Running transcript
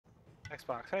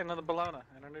Xbox. Hey, another Bologna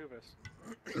and Anubis.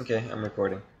 Okay, I'm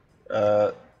recording.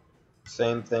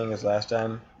 Same thing as last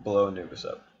time. Blow Anubis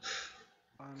up.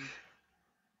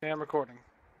 Yeah, I'm recording.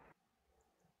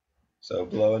 So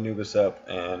blow Anubis up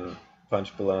and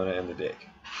punch Bologna in the dick.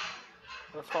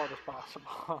 As far as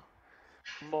possible.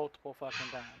 Multiple fucking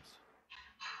times.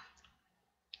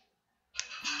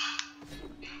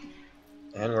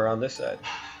 And we're on this side.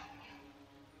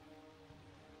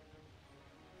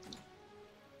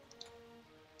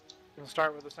 You can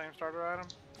start with the same starter item?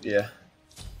 Yeah.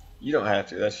 You don't have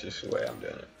to, that's just the way I'm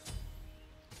doing it.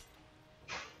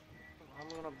 I'm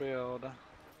gonna build.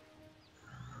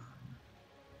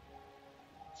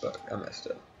 Fuck, I messed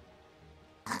up.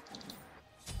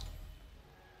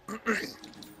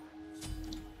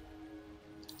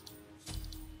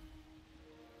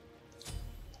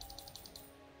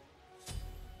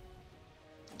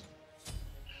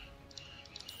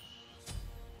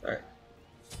 Alright.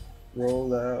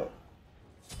 Roll out.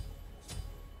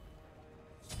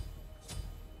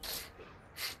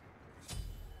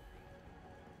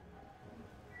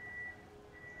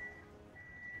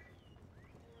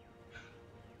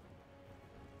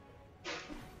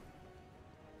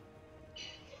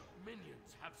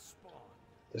 Minions have spawned.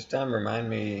 This time remind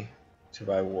me to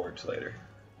buy wards later.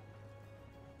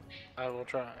 I will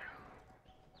try.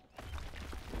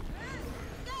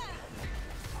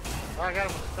 Oh, I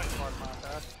got him with the second part of my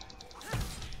attack.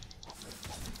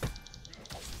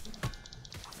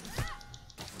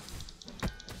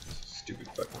 Stupid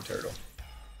fucking turtle.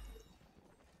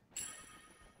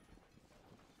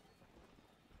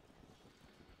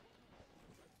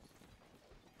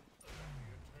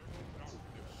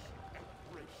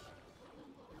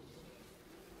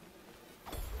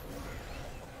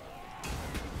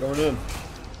 Going in.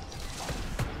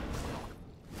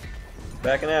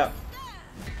 Backing out.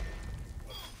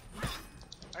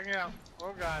 Hang out.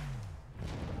 Oh god.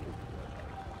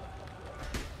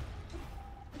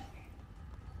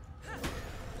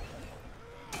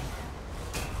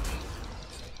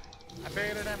 I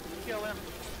baited him. Kill him.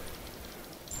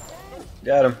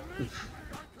 Got him.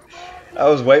 I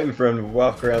was waiting for him to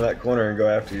walk around that corner and go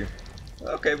after you.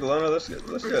 Okay, Bologna, let's do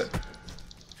it.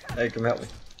 Hey, come help me.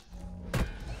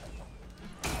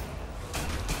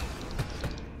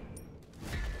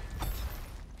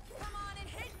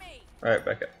 Alright,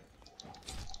 back up.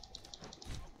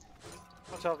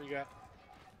 What health you got?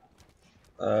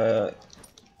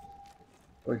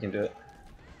 We can do it.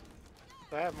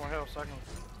 I have more health, so I can.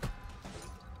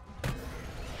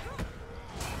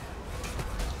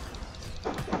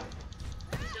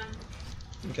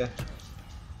 Okay.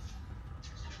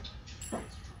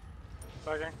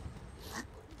 Okay.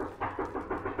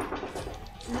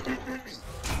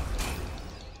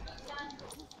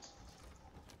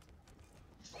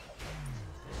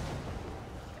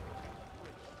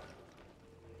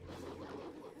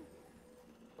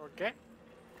 Okay.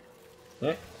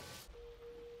 Yeah.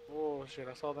 Oh shit,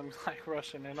 I saw them like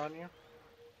rushing in on you.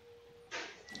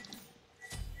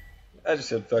 I just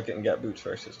said fuck it and got boots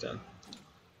first this time.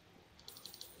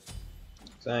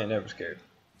 So I ain't never scared.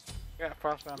 Yeah,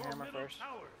 frostbound hammer first.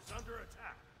 Under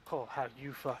attack. Oh, how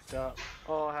you fucked up.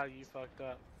 Oh, how you fucked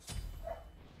up.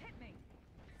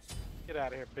 Get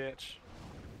out of here, bitch.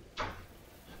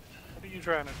 What are you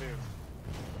trying to do?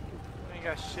 You ain't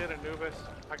got shit, Anubis.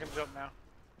 I can jump now.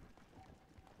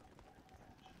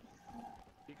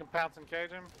 You can pounce and cage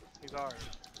him. He's ours.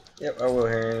 Yep, I will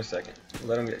here in a second.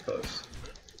 Let him get close.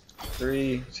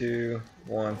 3, 2,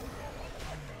 1.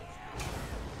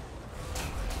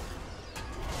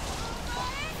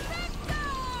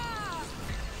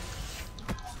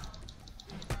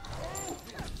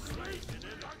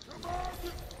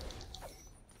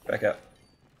 Back up.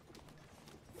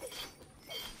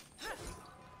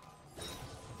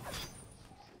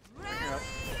 Yep.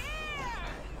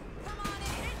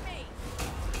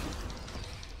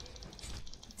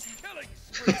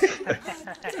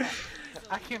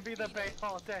 I can be the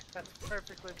baseball deck. That's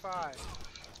perfectly fine.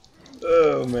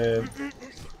 Oh man.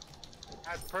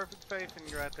 I had perfect faith in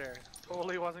you right there.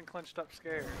 Totally wasn't clenched up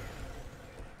scared.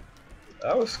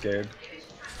 I was scared.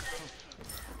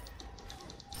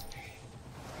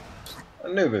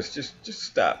 Anubis, just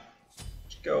stop.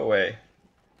 Just go away.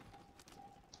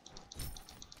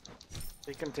 If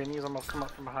he continues, I'm gonna come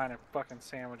up from behind and fucking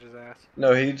sandwich his ass.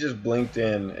 No, he just blinked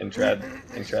in and tried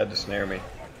to snare me.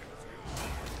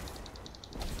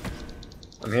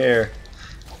 I'm here.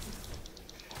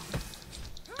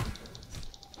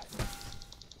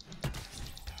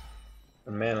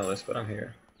 I'm manaless, but I'm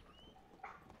here.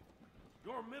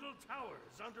 Your middle tower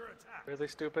is under attack. Really,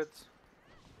 stupids?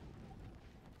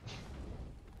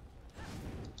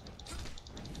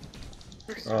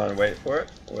 Hold on, wait for it.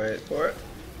 Wait for it.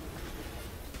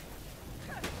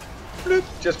 Bloop,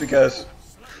 just because.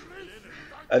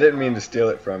 I didn't mean to steal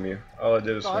it from you. All I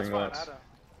did was No, that's swing fine. once.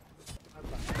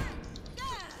 That's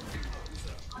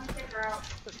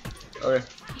fine. Okay.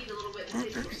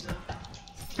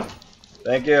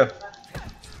 Thank you.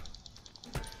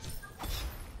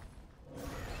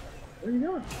 Where are you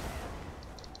going?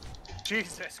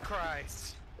 Jesus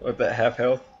Christ. With that half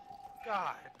health?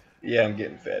 God. Yeah, I'm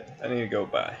getting fed. I need to go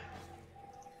buy.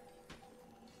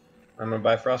 I'm gonna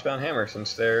buy Frostbound Hammer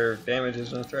since their damage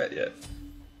isn't a threat yet.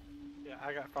 Yeah,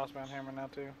 I got Frostbound Hammer now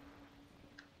too.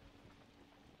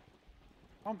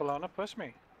 Come on, Bologna, push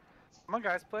me. Come on,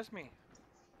 guys, push me.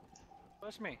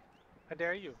 Push me. I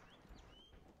dare you.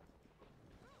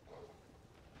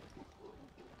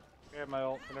 I have my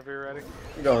ult whenever you're ready.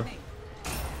 I'm going.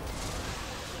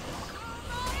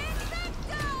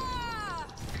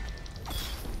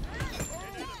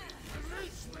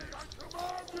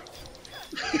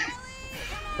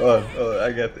 Oh,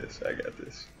 I got this. I got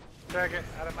this. Check it.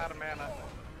 I'm out of mana.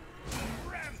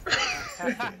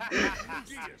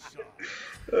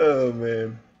 Oh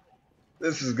man,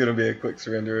 this is gonna be a quick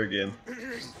surrender again.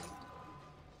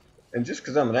 And just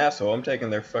because I'm an asshole, I'm taking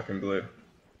their fucking blue.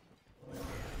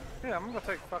 Yeah, I'm gonna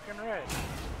take fucking red.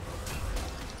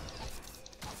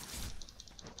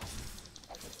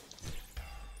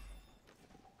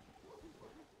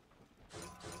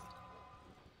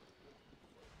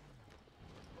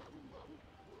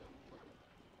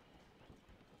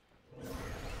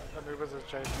 Anubis is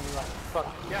chasing me like fuck.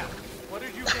 Yeah. What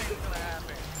did you think was gonna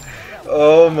happen? Yeah,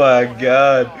 Oh my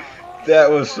god, God. that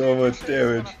was so What much did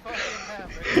you think damage. was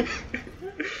gonna fucking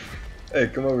happen? Hey,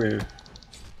 come over here.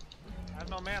 I have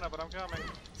no mana, but I'm coming.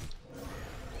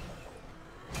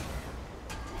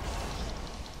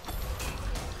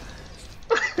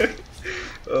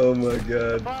 Oh my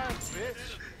god, Fine,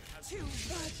 bitch. Too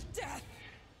much death.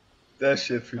 that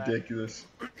shit's ridiculous.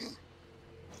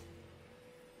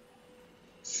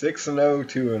 6-0,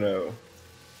 2-0.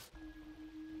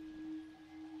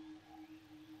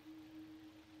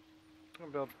 I'm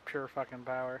gonna build pure fucking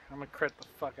power. I'm gonna crit the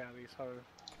fuck out of these hoes.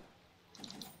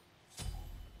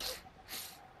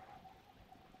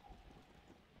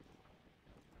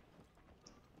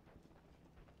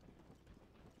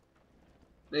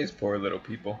 These poor little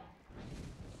people.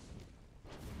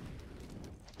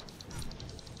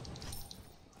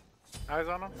 Eyes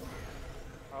on them?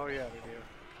 Oh yeah, they do.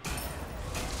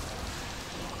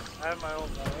 I have my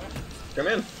ult by the way. Come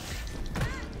in.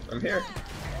 I'm here.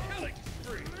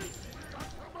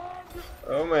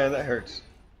 Oh man, that hurts.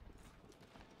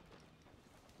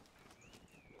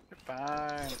 You're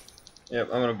fine. Yep,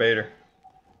 I'm gonna bait her.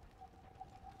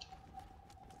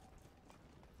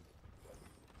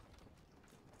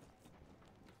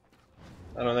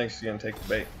 I don't think she's gonna take the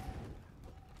bait.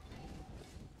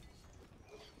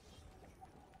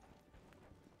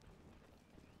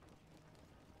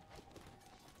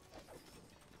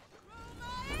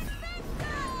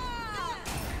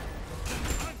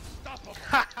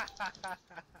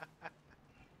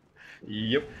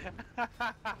 Yep.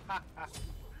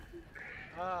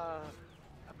 I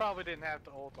probably didn't have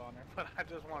to ult on her, but I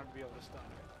just wanted to be able to stun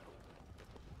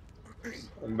her.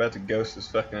 I'm about to ghost this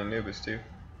fucking Anubis too.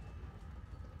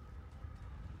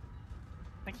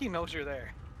 I think he knows you're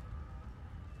there.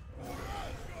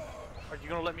 Are you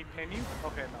gonna let me pin you?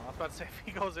 Okay, no. I was about to say, if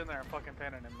he goes in there and fucking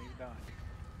pinning him, he's done.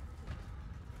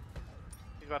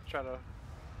 He's about to try to...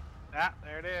 Ah,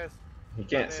 there it is. He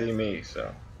can't see me,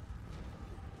 so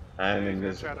I'm He's gonna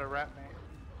invisible. try to wrap me.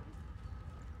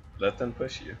 Let them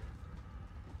push you.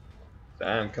 So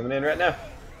I'm coming in right now.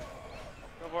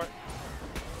 Go for it.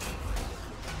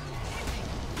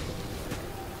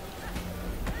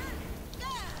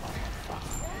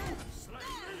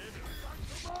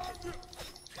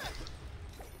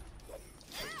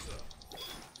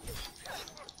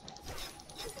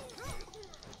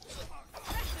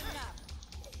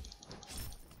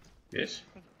 Yes.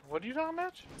 What are you talking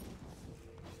about?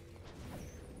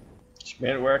 She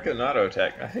made it where I couldn't auto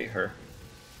attack. I hate her.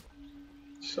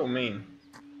 So mean.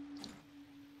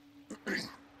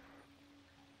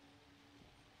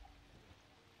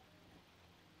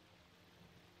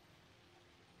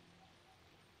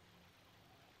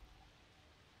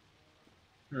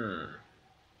 I'm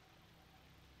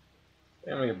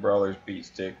gonna get Brawler's beat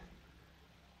stick.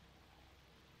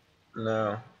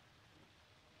 No.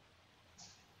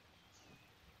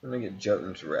 I'm gonna get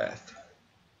Jotun's Wrath.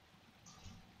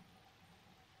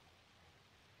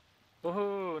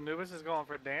 Woohoo! Anubis is going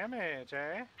for damage,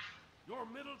 eh? Your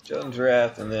middle Jotun's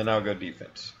Wrath, and then I'll go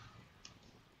defense.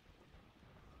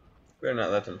 Better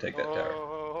not let them take that tower.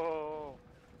 Oh,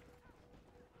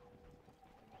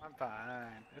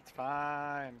 It's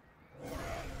fine.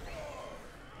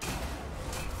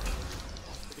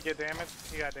 Did you get damaged?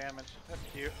 You got damaged. That's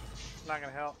cute. Not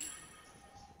gonna help.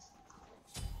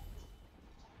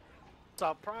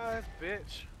 Surprise,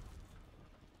 bitch.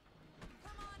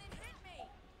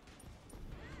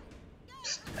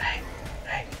 Hey,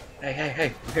 hey, hey, hey,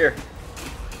 hey, I'm here.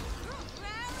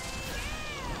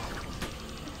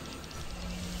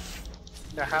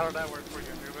 Now, how did that work for you,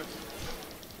 Anubis?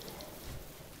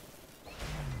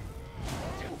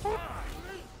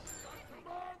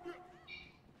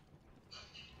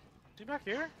 Is she back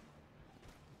here?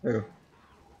 Who?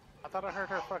 I thought I heard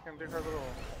her fucking do her little...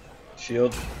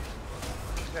 Shield?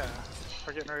 Yeah,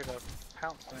 her getting ready to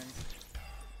pounce thing.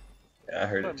 Yeah, I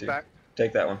heard it too. Back.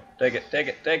 Take that one. Take it, take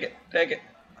it, take it, take it.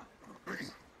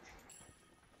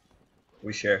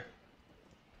 We share.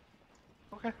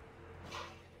 Okay.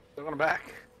 Still going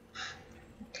back.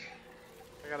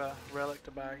 I got a relic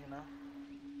to buy, you know.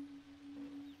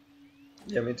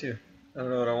 Yeah, me too. I don't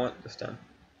know what I want this time.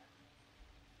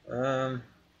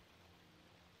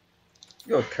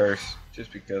 Go curse,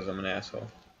 just because I'm an asshole.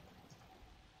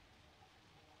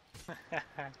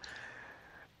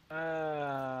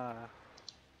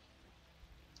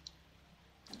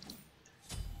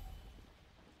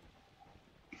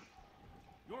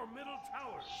 Your middle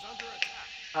tower is under attack.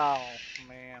 Oh,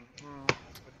 man.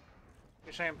 It's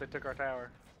a shame they took our tower.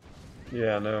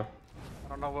 Yeah, I know. I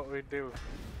don't know what we'd do.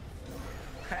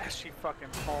 She fucking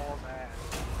hauls ass.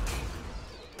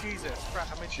 Jesus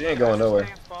Christ. I mean, She ain't going nowhere.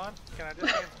 Can I just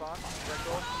stay in spawn? Is that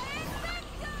cool?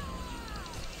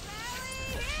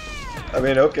 I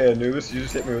mean, okay, Anubis, you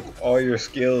just hit me with all your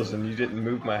skills and you didn't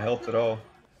move my health at all.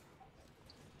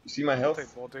 You see my I'll health?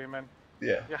 take Bull Demon.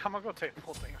 Yeah. Yeah, I'm gonna go take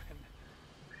Bull Demon.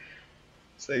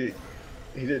 See,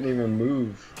 he didn't even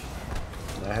move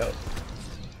my health.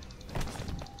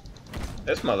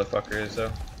 This motherfucker is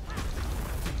though.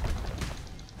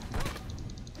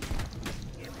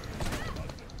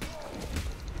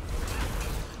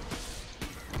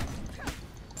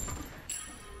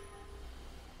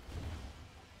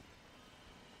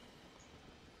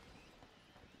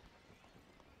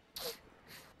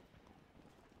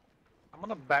 I'm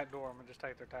gonna backdoor them and just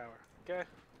take their tower. Okay?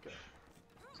 Good.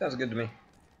 Sounds good to me.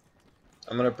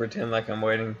 I'm gonna pretend like I'm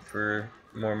waiting for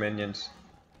more minions.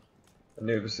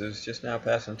 Anubis is just now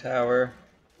passing tower.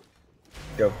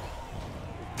 Go.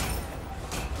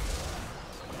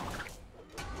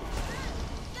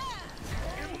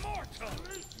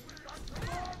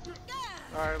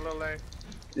 Alright, a little late.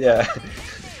 Yeah.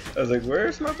 I was like,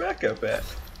 where's my backup at?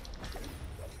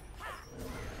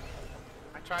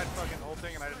 I tried fucking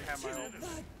ulting and I didn't have my ult.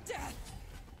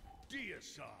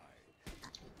 Deicide.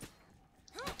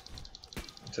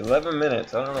 It's 11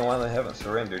 minutes. I don't know why they haven't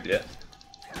surrendered yet.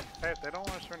 Hey, if they don't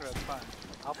want to surrender, that's fine.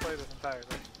 I'll play this entire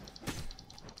thing.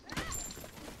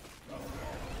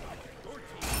 Your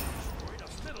team destroyed a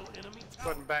middle enemy Go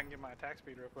ahead and back and get my attack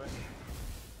speed real quick.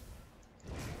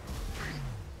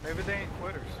 Maybe they ain't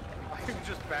quitters. I can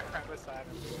just back right beside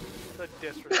him. The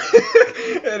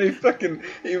disrespect. And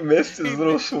he missed his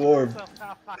little swarm.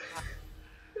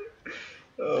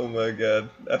 Oh my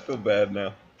god. I feel bad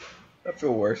now. I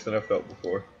feel worse than I felt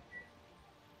before.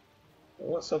 I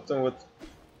want something with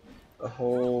a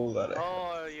whole lot of...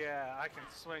 Oh yeah, I can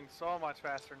swing so much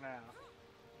faster now.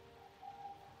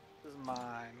 This is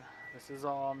mine. This is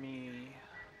all me.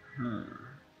 I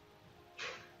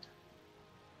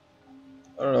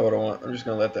don't know what I want. I'm just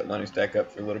gonna let that money stack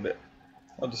up for a little bit.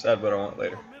 I'll decide what I want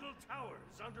later. Your middle tower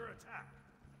is under attack.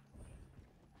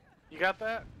 You got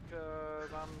that?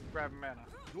 Cause I'm grabbing mana.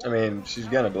 I mean, she's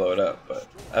gonna blow it up, but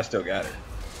I still got her.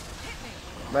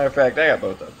 Matter of fact, I got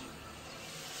both of them.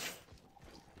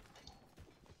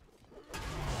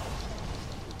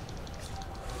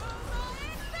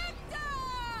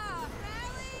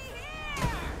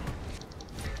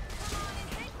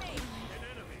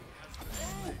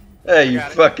 Hey, you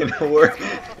fucking whore.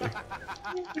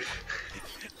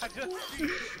 I just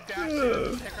dashed in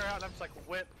and take her out and I'm just like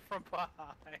whip from behind.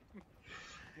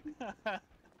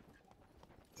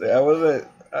 See, I wasn't...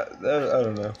 I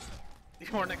don't know. You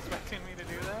weren't expecting me to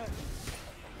do that?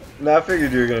 No, I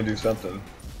figured you were gonna do something.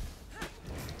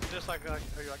 Just like, you're like,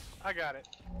 I got it.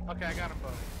 Okay, I got them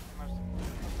both. I'm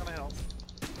gonna help.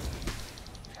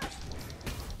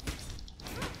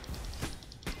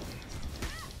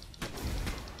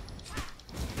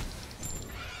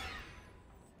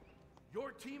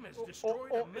 Your team has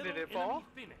destroyed a middle did it fall? enemy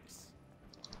Phoenix.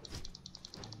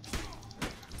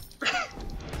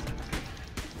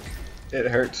 It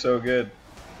hurt so good.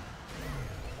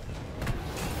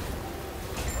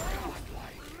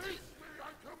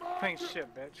 Ain't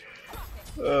shit, bitch.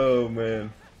 Oh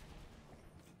man.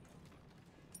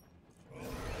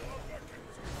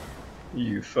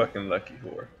 You fucking lucky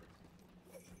whore.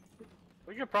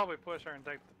 We could probably push her and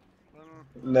take.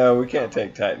 No, we can't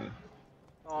take Titan.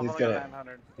 Oh, I'm He's only got gonna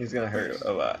 900. he's gonna hurt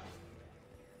a lot.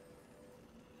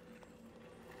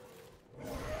 You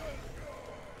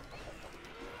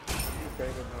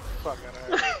baited the fuck out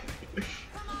of her.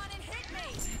 Come on and hit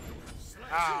me!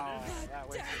 Ow, that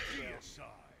wasted skill.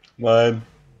 Deicide. Mine.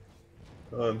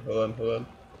 Hold on, hold on, hold on.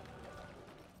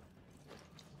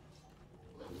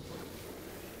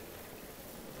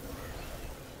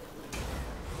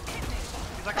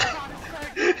 He's like, come on, it's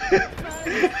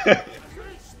Craig!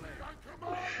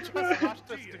 Just watch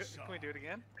this. Can we do it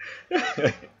again?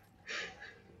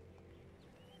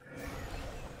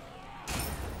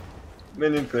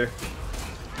 Minion clear.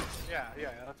 Yeah,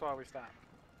 that's why we stopped.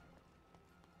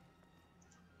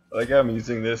 Like I'm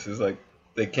using this is like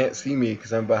they can't see me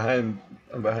because I'm behind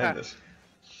this.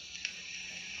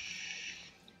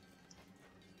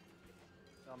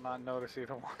 I'll not notice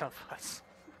either one of us.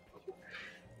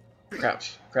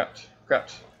 Crouch, crouch,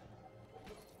 crouch.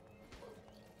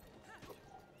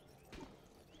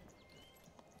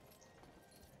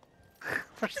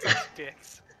 We're such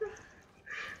dicks.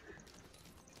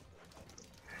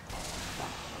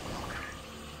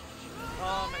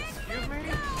 Excuse me?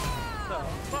 The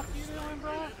fuck you doing,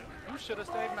 bro? You should have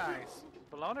stayed nice.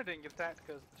 Bologna didn't get that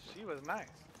because she was nice.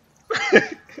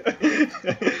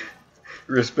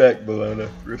 Respect, Bologna.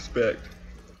 Respect.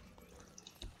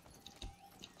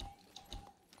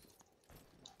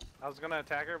 I was gonna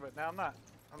attack her, but now I'm not.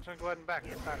 I'm just gonna go ahead and back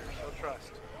her. Show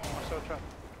trust. Show trust.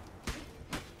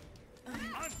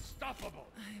 Unstoppable.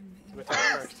 You attack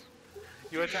first.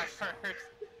 You attack first.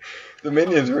 The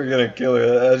minions were gonna kill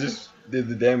her. I just did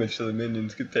the damage so the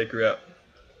minions could take her out.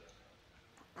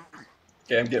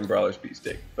 Okay, I'm getting Brawler's Beat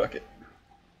Stick. Fuck it.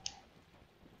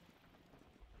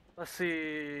 Let's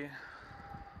see.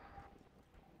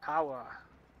 Power.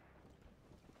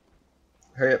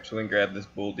 Hurry up so we can grab this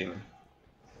bull demon.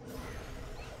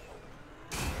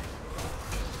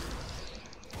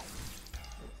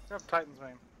 Grab Titan's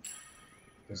Vein.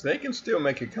 Because they can still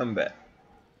make a comeback.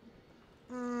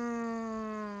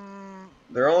 Mm,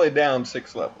 They're only down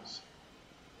 6 levels.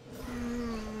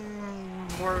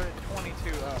 we're at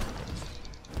 22 up.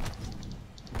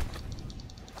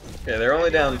 Okay, they're only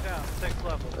down. 6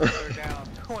 levels. They're down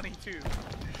 22 skills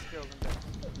and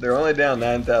death. They're only down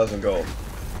 9,000 gold.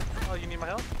 Oh, you need my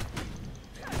help?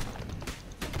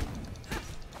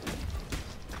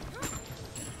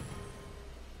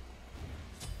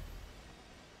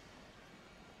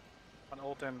 An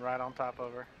ult in right on top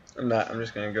of her. I'm not. I'm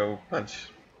just gonna go punch.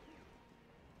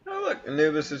 Oh look,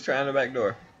 Anubis is trying to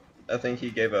backdoor. I think he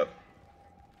gave up.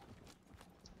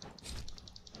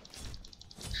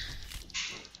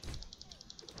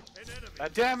 An enemy.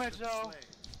 That damage though!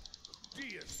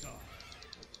 Deicide.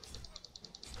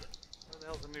 Where the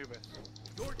hell's Anubis?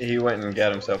 He went and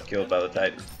got himself killed by the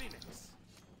Titan. Phoenix.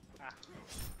 Ah.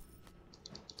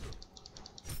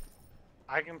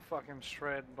 I can fucking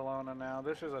shred Bologna now.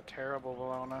 This is a terrible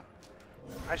Bologna.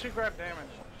 I should grab damage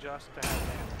just to have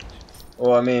damage.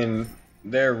 Well, I mean,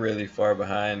 they're really far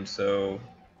behind, so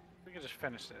We can just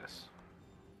finish this.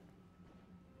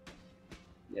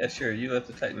 yeah, sure. You let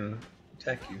the Titan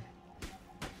attack you.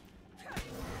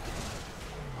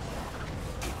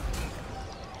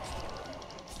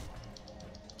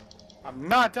 I'm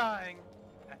not dying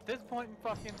at this point in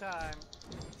fucking time.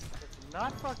 It's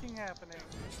not fucking happening.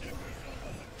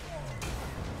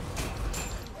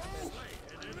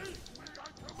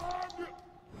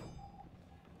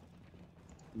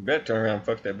 You better turn around and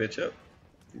fuck that bitch up.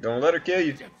 Don't let her kill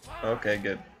you. Okay,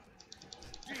 good.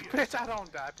 Bitch, I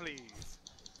don't die, please.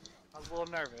 I was a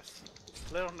little nervous.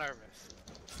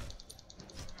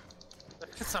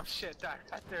 Some shit died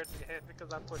right there at the head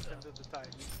because I pushed into the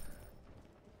Titan.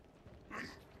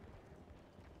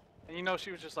 And you know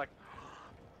she was just like,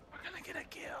 we're gonna get a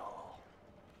kill.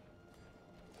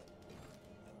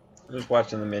 I'm just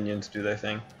watching the minions do their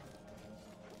thing.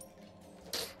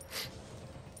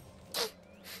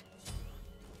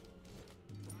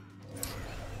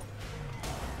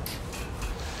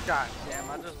 God damn,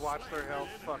 I just watched their health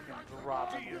fucking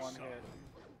drop in one hit.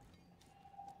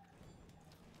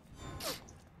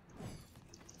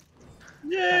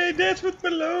 Yay, dance with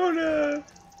Bologna!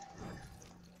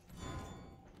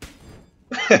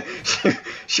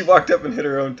 she walked up and hit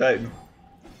her own Titan.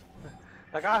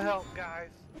 Like, I'll help, guys.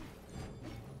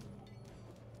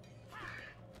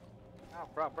 Oh,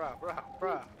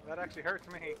 bruh. That actually hurts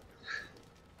me.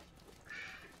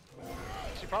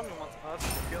 She probably wants us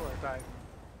to kill her Titan.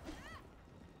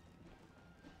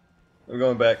 I'm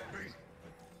going back.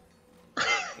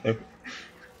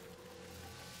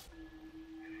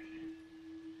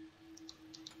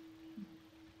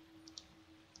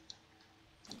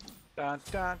 Dun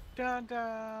dun dun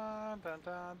dun dun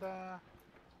dun dun.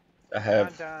 I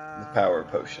have the power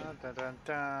potion. Dun, dun,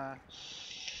 dun.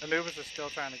 Anubis is still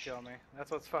trying to kill me. That's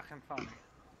what's fucking funny.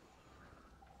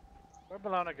 Where'd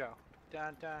Bologna go?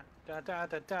 Dun dun dun dun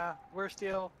dun dun. We're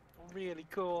still really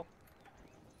cool.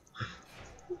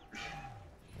 I'm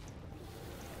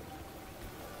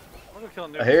gonna kill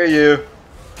Anubis. I hear you.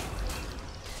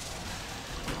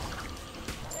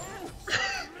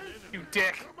 You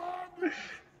dick.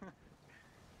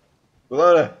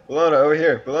 Bologna, Bologna, over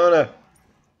here. Bologna,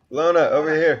 Bologna,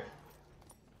 over here.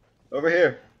 Over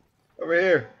here. Over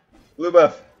here. Blue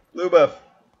buff. Blue buff.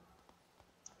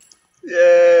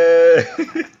 Yay!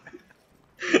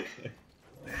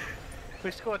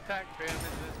 We should go attack Ben.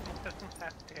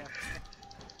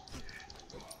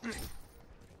 Damn.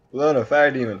 Bologna,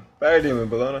 fire demon. Fire demon,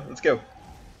 Bologna. Let's go.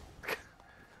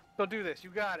 Go do this. You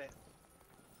got it.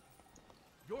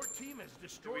 Your team has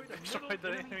destroyed a Destroyed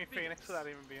middle the enemy enemy Phoenix without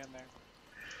even being there.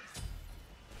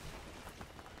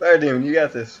 Fire demon, you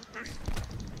got this.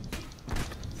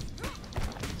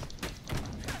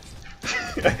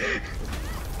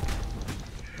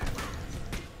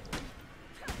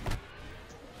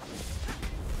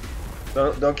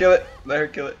 Don't kill it. Let her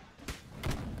kill it.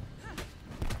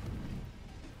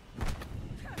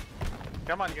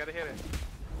 Come on, you gotta hit it.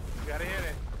 You gotta hit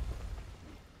it.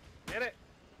 Hit it.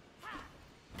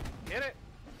 Hit it.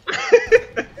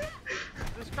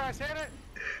 Jesus Christ, hit it.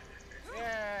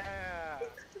 Yeah.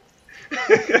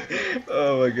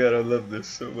 Oh my god, I love this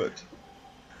so much.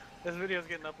 This video's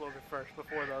getting uploaded first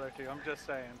before the other two. I'm just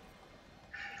saying.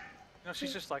 You know,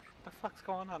 she's just like, what the fuck's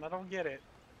going on? I don't get it.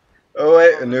 Oh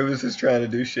wait, Anubis is trying to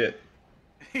do shit.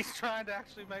 He's trying to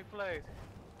actually make plays.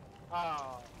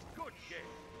 Oh. Good game.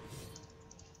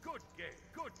 Good game.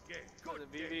 Good game. Good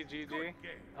The game. BBGG? Good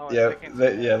game. Oh, Yeah, they can't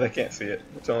see yeah, they can't see it.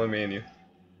 It's only me and you.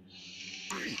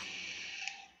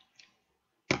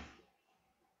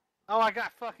 Oh, I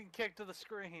got fucking kicked to the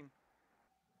screen.